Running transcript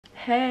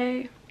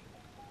Hey,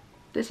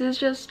 this is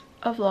just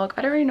a vlog.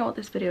 I don't really know what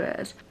this video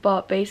is,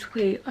 but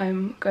basically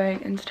I'm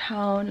going into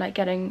town, like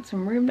getting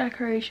some room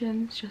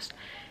decorations, just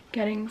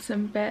getting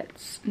some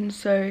bits, and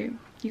so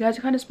you guys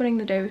are kind of spending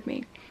the day with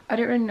me. I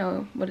don't really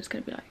know what it's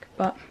gonna be like,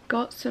 but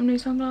got some new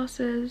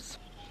sunglasses,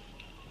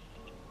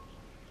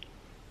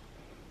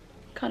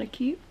 kind of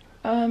cute.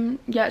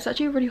 Yeah, it's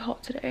actually really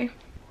hot today.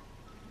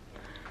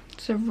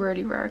 It's a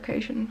really rare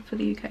occasion for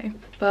the UK,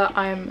 but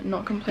I'm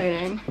not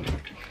complaining.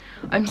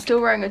 I'm still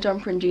wearing a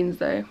jumper and jeans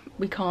though.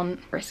 We can't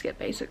risk it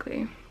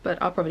basically,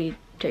 but I'll probably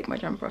take my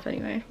jumper off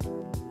anyway.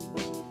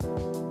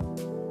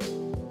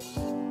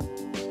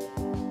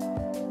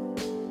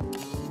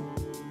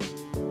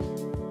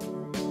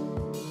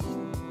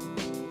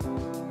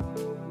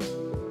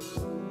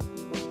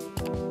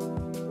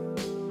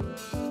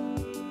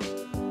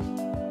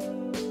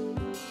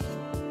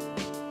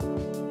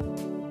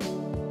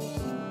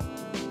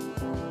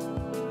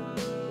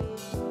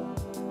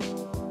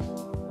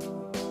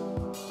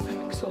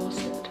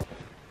 Exhausted.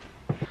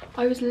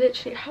 I was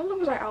literally, how long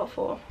was I out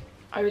for?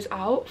 I was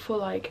out for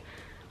like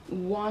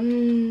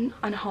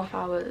 1.5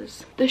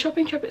 hours. The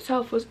shopping trip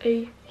itself was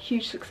a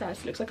huge success.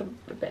 It looks like I'm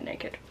a bit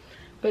naked,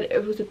 but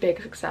it was a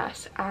big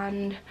success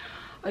and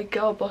I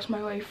girl bossed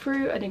my way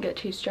through. I didn't get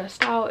too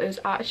stressed out. It was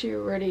actually a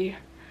really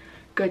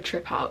good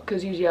trip out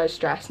because usually I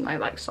stress and I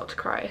like start to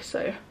cry.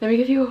 So let me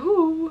give you a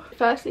whoo.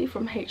 Firstly,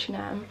 from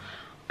H&M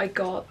I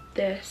got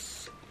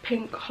this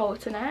pink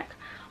halter neck.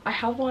 I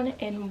have one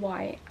in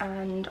white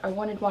and I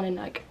wanted one in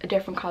like a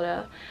different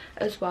colour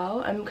as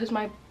well, and because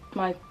my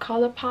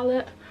colour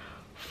palette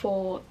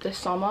for the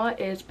summer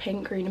is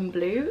pink, green and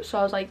blue, so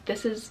I was like,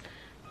 this is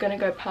gonna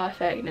go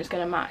perfect and it's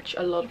gonna match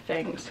a lot of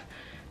things.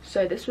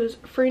 So this was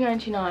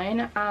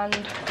 $3.99 and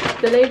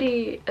the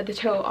lady at the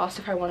till asked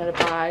if I wanted a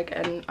bag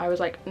and I was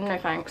like, no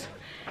thanks,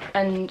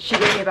 and she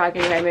gave me a bag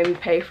anyway, made me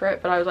pay for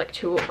it, but I was like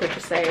too awkward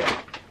to say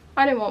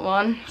I didn't want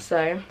one,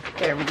 so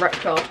getting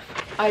ripped off.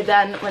 I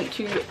then went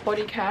to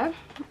Body Care,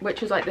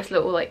 which is like this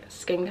little like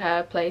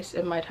skincare place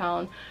in my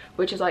town,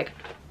 which is like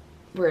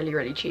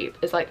really cheap.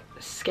 It's like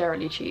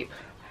scarily cheap,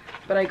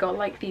 but I got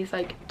like these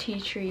like tea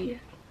tree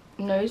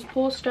nose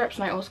pore strips,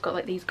 and I also got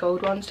like these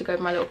gold ones to go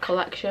with my little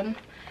collection,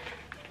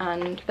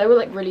 and they were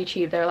like really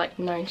cheap. They were like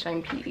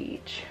 99p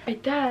each. I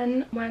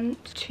then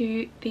went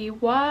to the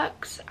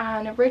Works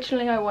and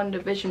originally I wanted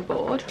a vision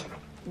board,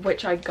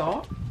 which I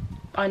got.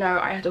 I know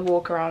I had to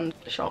walk around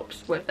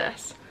shops with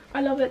this. I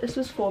love it. This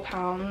was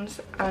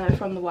 £4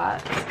 from the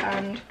Works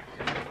and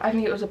I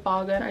think it was a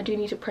bargain. I do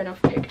need to print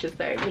off pictures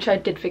though, which I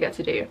did forget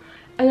to do.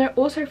 And then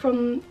also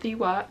from the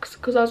Works,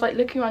 because I was like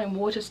looking around in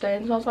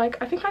Waterstones and I was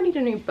like, I think I need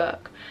a new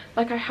book.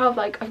 Like I have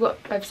like,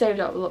 I've saved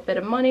up a little bit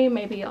of money,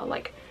 maybe I'll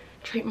like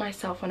treat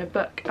myself on a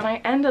book. And I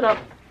ended up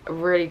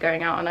really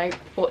going out and I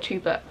bought 2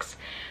 books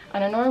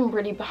and I know I'm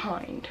really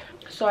behind.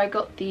 So I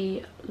got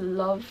the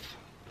Love,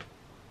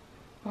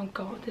 oh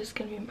god, this is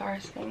gonna be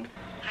embarrassing.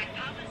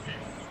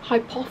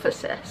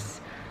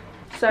 Hypothesis.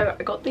 So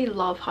I got the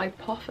Love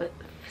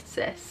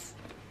Hypothesis.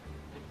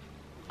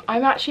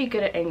 I'm actually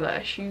good at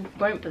English. You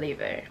won't believe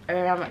it. I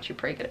am actually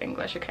pretty good at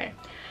English. Okay.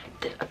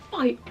 Did I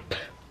buy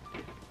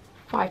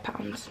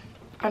 £5?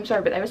 I'm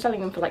sorry, but they were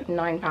selling them for like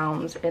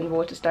 £9 in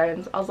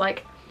Waterstones. I was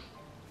like,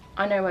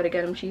 I know where to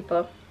get them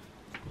cheaper.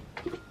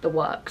 The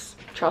Works.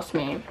 Trust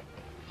me.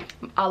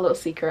 Our little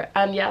secret.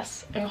 And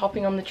yes, I'm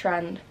hopping on the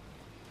trend.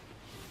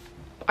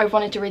 I've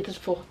wanted to read this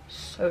for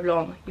so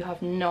long. You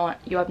have no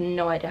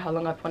idea how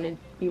long I've been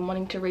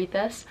wanting to read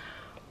this,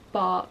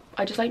 but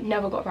I just like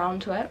never got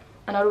around to it,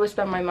 and I'd always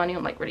spend my money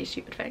on like really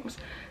stupid things.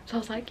 So I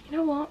was like, you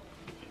know what?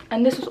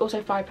 And this was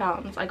also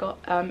 £5. I got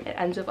It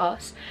Ends With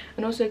Us,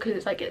 and also because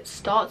it's like It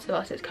Starts With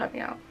Us, it's coming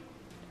out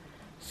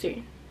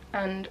soon,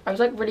 and I was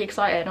like really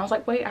excited, and I was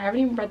like, wait, I haven't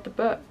even read the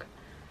book.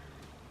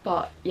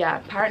 But yeah,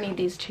 apparently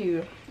these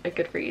two are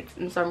good reads,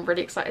 and so I'm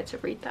really excited to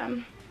read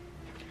them.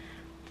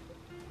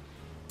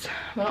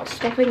 We're not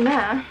stopping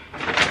there.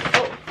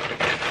 Oh.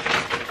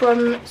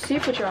 From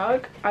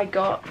Superdrug I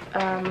got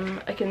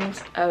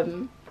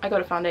I got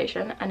a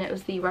foundation, and it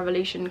was the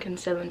Revolution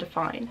Conceal and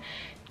Define.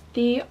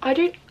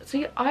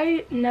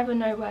 I never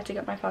know where to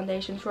get my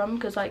foundations from,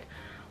 because like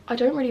I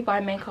don't really buy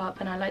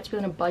makeup and I like to be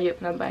on a budget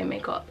when I'm buying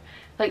makeup.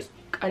 Like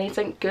I need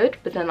something good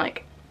but then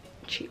like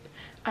cheap,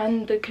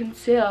 and the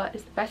concealer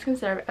is the best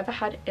concealer I've ever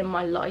had in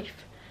my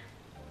life,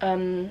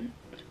 and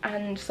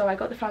so I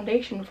got the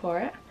foundation for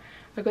it.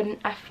 I got an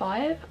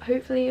F5,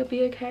 hopefully it'll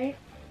be okay.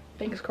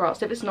 Fingers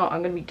crossed. If it's not,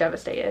 I'm gonna be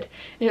devastated.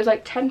 And it was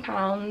like £10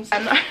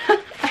 and I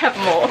have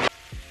more.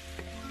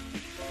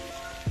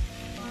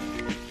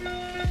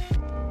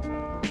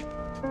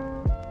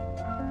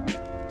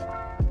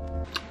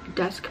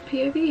 Desk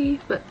POV,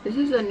 but this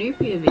is a new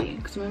POV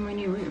because I'm in my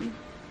new room.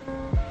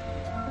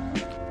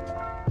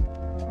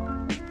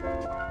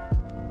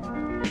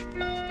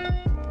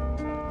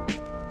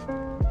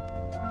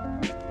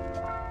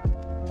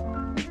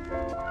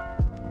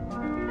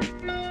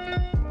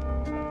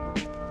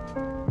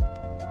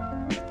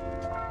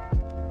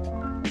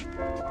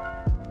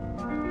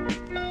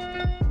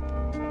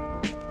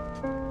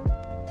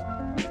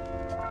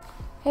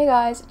 Hey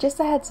guys, just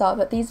a heads up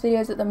that these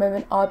videos at the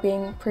moment are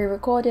being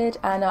pre-recorded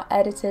and are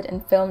edited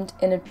and filmed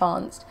in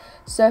advance.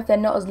 So if they're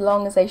not as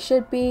long as they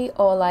should be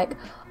or like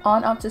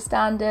aren't up to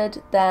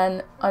standard,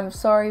 then I'm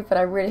sorry, but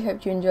I really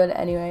hope you enjoyed it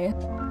anyway.